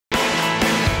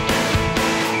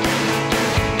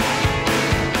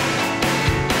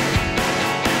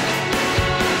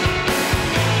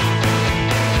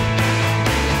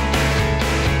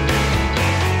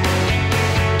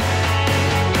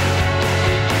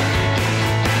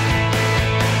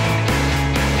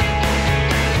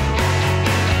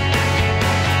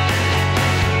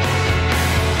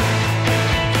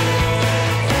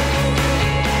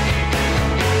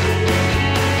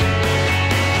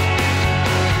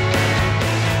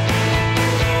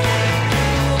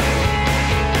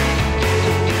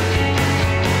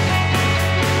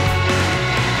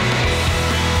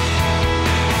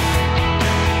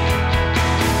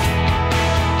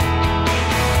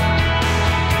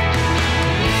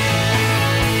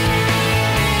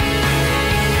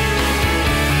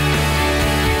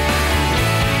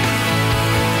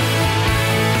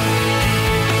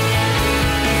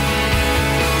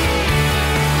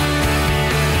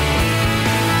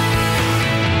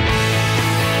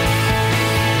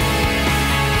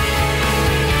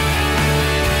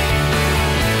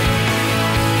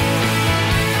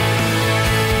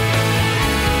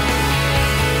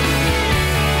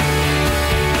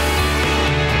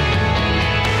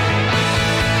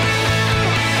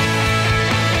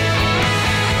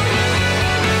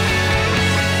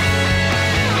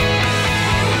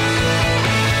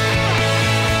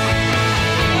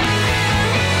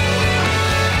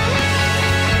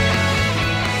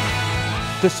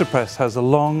Distripress has a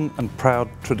long and proud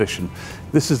tradition.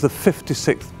 This is the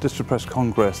 56th Distripress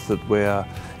Congress that we are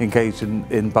engaged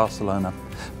in Barcelona.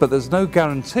 But there's no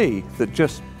guarantee that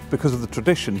just because of the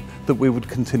tradition that we would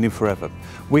continue forever.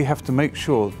 We have to make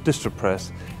sure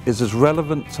Distripress is as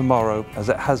relevant tomorrow as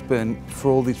it has been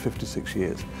for all these 56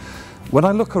 years. When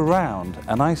I look around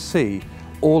and I see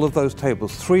all of those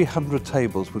tables, 300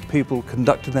 tables with people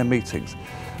conducting their meetings,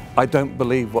 I don't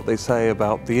believe what they say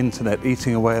about the internet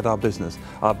eating away at our business.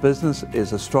 Our business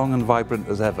is as strong and vibrant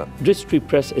as ever.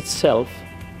 Distripress itself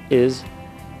is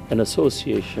an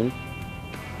association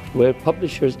where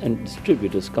publishers and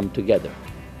distributors come together.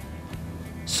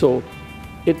 So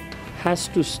it has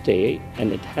to stay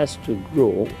and it has to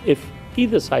grow. If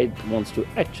either side wants to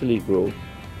actually grow,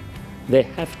 they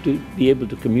have to be able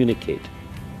to communicate.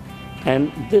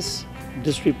 And this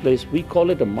Distripress, we call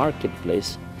it a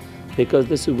marketplace, because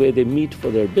this is where they meet for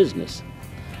their business.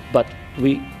 But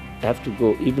we have to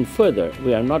go even further.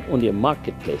 We are not only a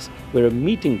marketplace, we're a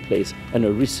meeting place and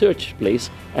a research place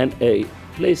and a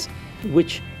place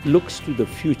which looks to the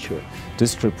future.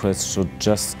 Distripress should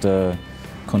just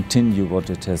continue what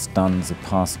it has done the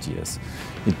past years.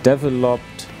 It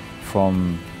developed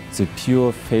from the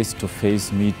pure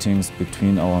face-to-face meetings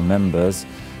between our members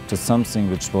to something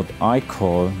which what I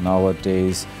call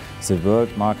nowadays the world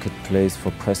marketplace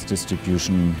for press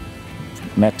distribution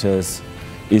matters,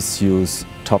 issues,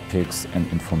 topics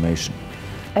and information.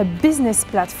 A business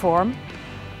platform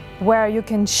where you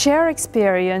can share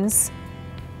experience,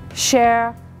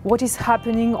 share what is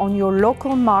happening on your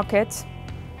local market,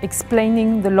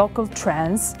 explaining the local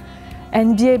trends,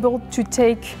 and be able to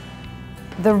take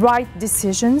the right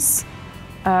decisions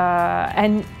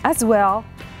and as well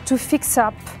to fix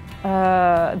up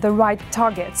the right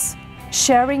targets.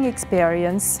 Sharing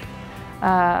experience,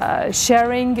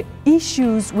 sharing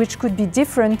issues which could be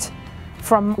different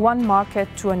from one market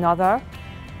to another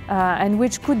and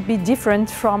which could be different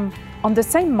from, on the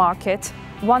same market,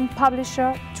 one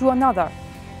publisher to another.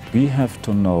 We have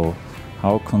to know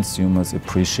how consumers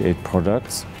appreciate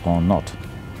products or not.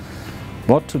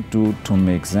 What to do to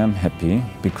make them happy,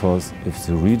 because if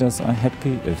the readers are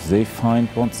happy, if they find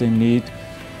what they need,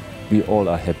 we all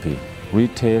are happy.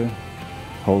 Retail,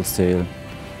 wholesale,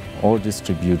 all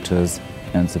distributors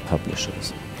and the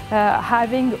publishers.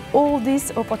 Having all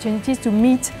these opportunities to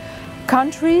meet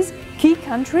countries, key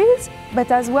countries,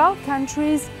 but as well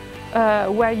countries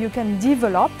where you can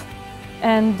develop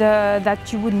and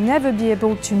that you would never be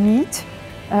able to meet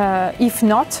if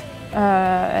not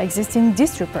existing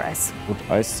Distripress. What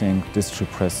I think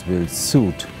Distripress will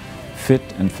suit, fit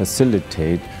and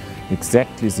facilitate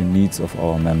exactly the needs of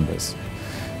our members.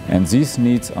 And these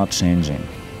needs are changing,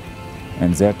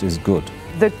 and that is good.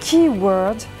 The key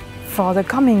word for the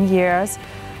coming years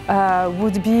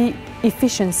would be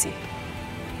efficiency.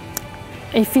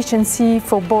 Efficiency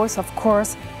for both, of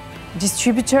course,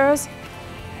 distributors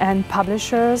and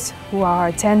publishers who are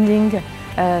attending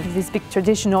this big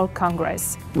traditional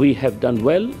congress. We have done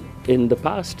well in the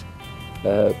past.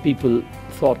 People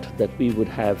thought that we would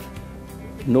have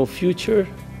no future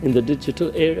in the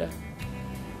digital era.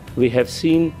 We have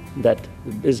seen that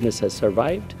the business has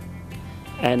survived,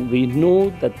 and we know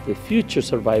that the future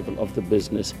survival of the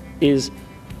business is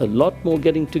a lot more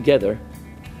getting together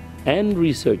and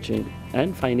researching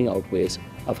and finding out ways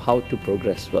of how to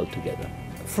progress well together.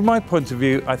 From my point of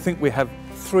view, I think we have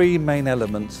three main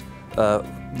elements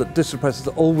that Distripress has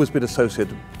always been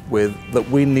associated with that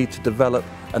we need to develop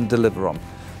and deliver on.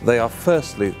 They are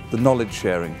firstly the knowledge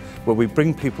sharing, where we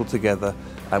bring people together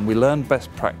and we learn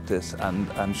best practice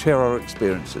and share our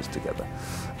experiences together.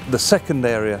 The second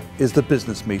area is the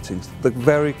business meetings, the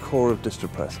very core of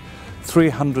Distripress.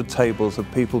 300 tables of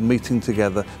people meeting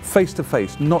together face to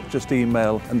face, not just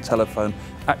email and telephone,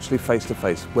 actually face to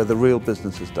face, where the real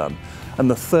business is done.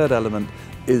 And the third element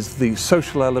is the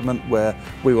social element, where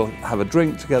we will have a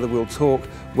drink together, we'll talk,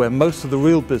 where most of the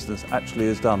real business actually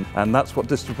is done. And that's what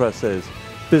Distripress is,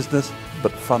 business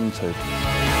but fun too.